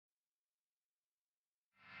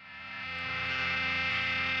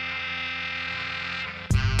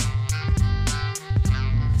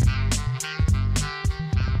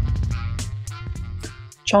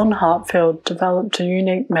John Heartfield developed a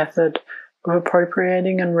unique method of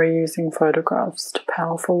appropriating and reusing photographs to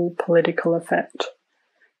powerful political effect.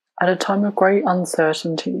 At a time of great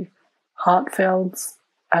uncertainty, Heartfield's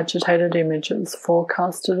agitated images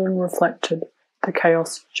forecasted and reflected the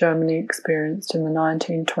chaos Germany experienced in the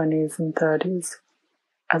 1920s and 30s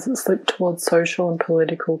as it slipped towards social and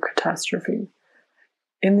political catastrophe.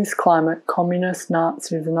 In this climate, communists,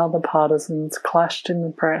 Nazis and other partisans clashed in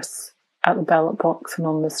the press, at the ballot box and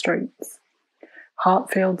on the streets.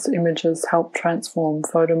 Heartfield's images helped transform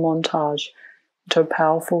photomontage into a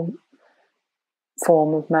powerful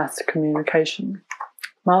form of mass communication.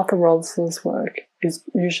 Martha Rosler's work is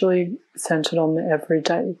usually centred on the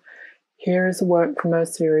everyday. Here is a work from her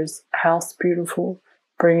series House Beautiful,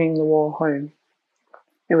 Bringing the War Home.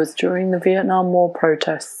 It was during the Vietnam War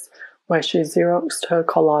protests where she Xeroxed her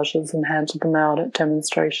collages and handed them out at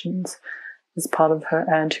demonstrations as part of her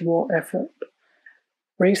anti-war effort.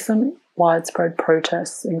 Recent widespread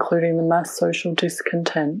protests, including the mass social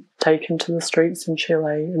discontent taken to the streets in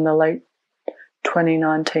Chile in the late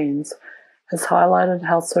 2019s, has highlighted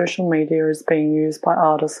how social media is being used by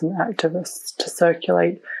artists and activists to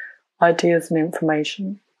circulate ideas and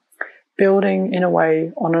information, building in a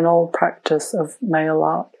way on an old practice of mail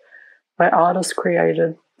art, where artists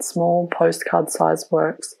created small postcard-sized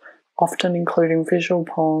works, often including visual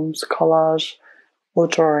poems, collage, or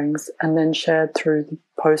drawings, and then shared through the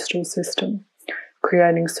postal system,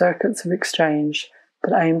 creating circuits of exchange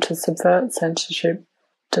that aim to subvert censorship,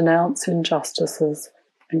 denounce injustices,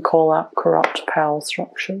 and call out corrupt power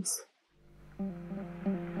structures.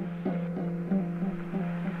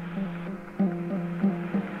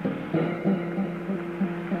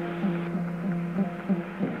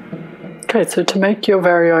 Okay, so to make your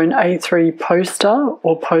very own A3 poster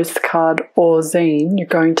or postcard or zine, you're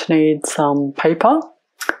going to need some paper,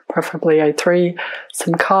 preferably A3,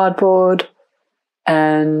 some cardboard,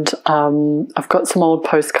 and I've got some old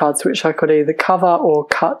postcards which I could either cover or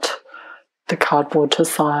cut the cardboard to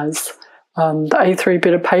size. The A3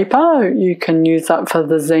 bit of paper, you can use that for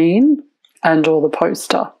the zine and or the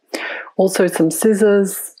poster. Also some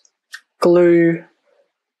scissors, glue,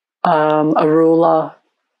 a ruler,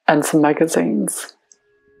 and some magazines.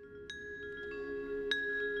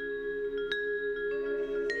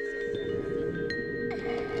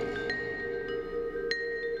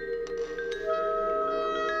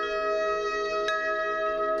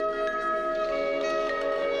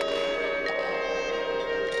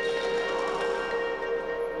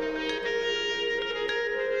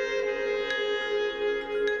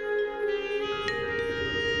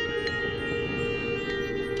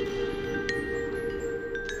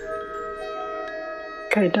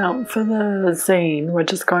 Okay, now for the zine, we're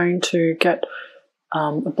just going to get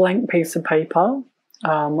a blank piece of paper.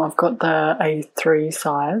 I've got the A3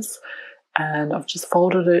 size and I've just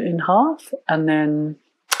folded it in half, and then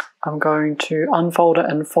I'm going to unfold it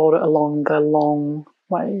and fold it along the long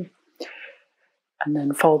way, and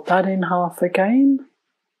then fold that in half again.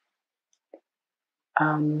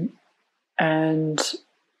 And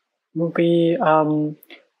we'll be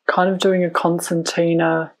kind of doing a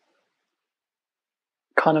concertina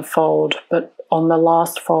kind of fold, but on the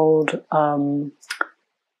last fold you'll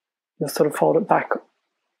sort of fold it back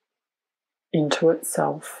into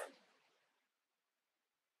itself.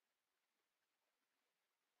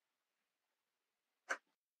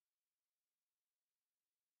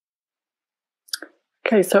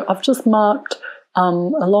 Okay, so I've just marked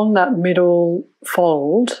along that middle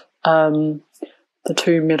fold, the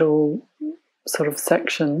two middle sort of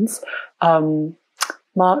sections,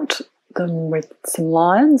 marked them with some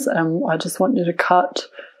lines, and I just want you to cut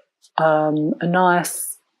a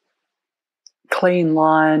nice clean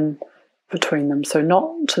line between them, so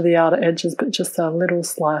not to the outer edges but just a little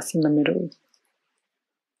slice in the middle.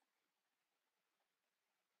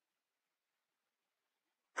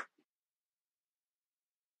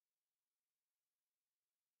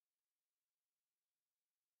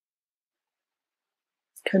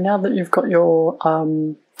 Okay, now that you've got your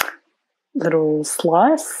little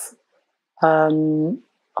slice,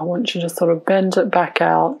 I want you to sort of bend it back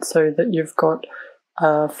out so that you've got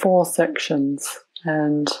 4 sections,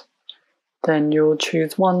 and then you'll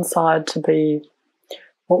choose one side to be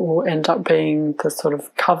what will end up being the sort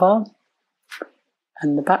of cover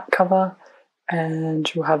and the back cover,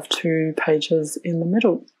 and you'll have 2 pages in the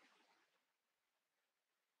middle.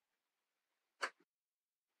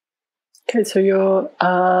 Okay, so your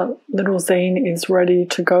little zine is ready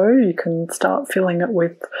to go. You can start filling it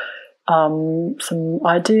with some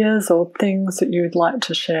ideas or things that you'd like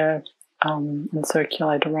to share and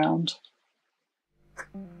circulate around.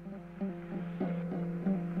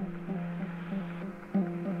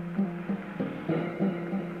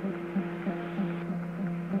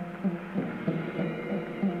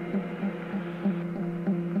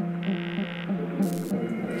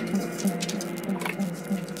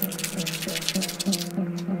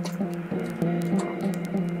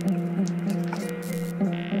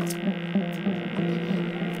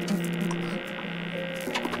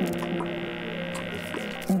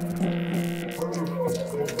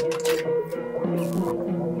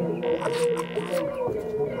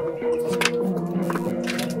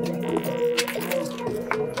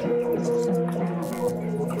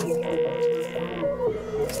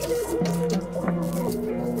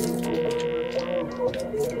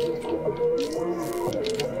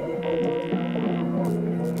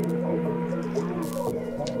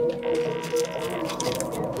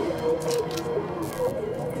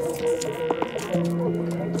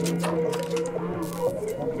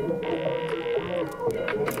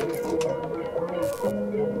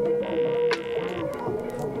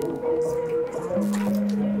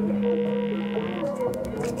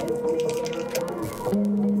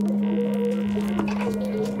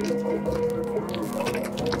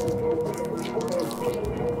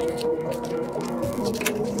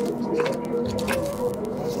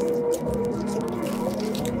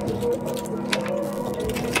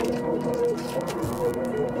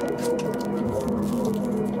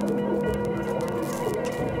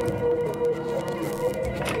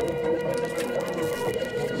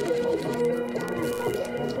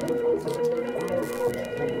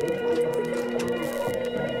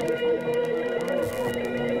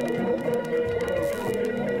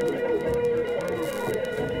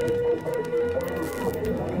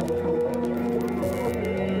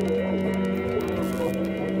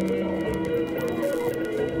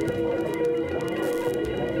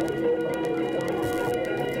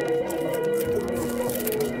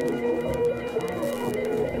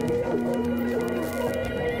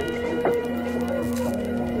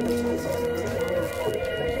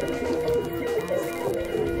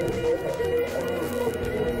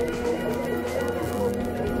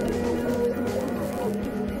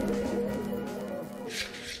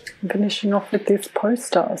 finishing off with this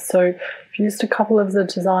poster. So I've used a couple of the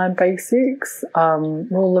design basics,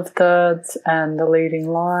 rule of thirds and the leading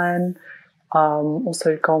line.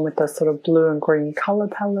 Also gone with the sort of blue and green colour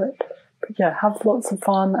palette. But yeah, have lots of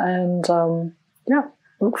fun and yeah,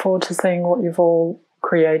 look forward to seeing what you've all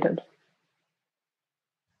created.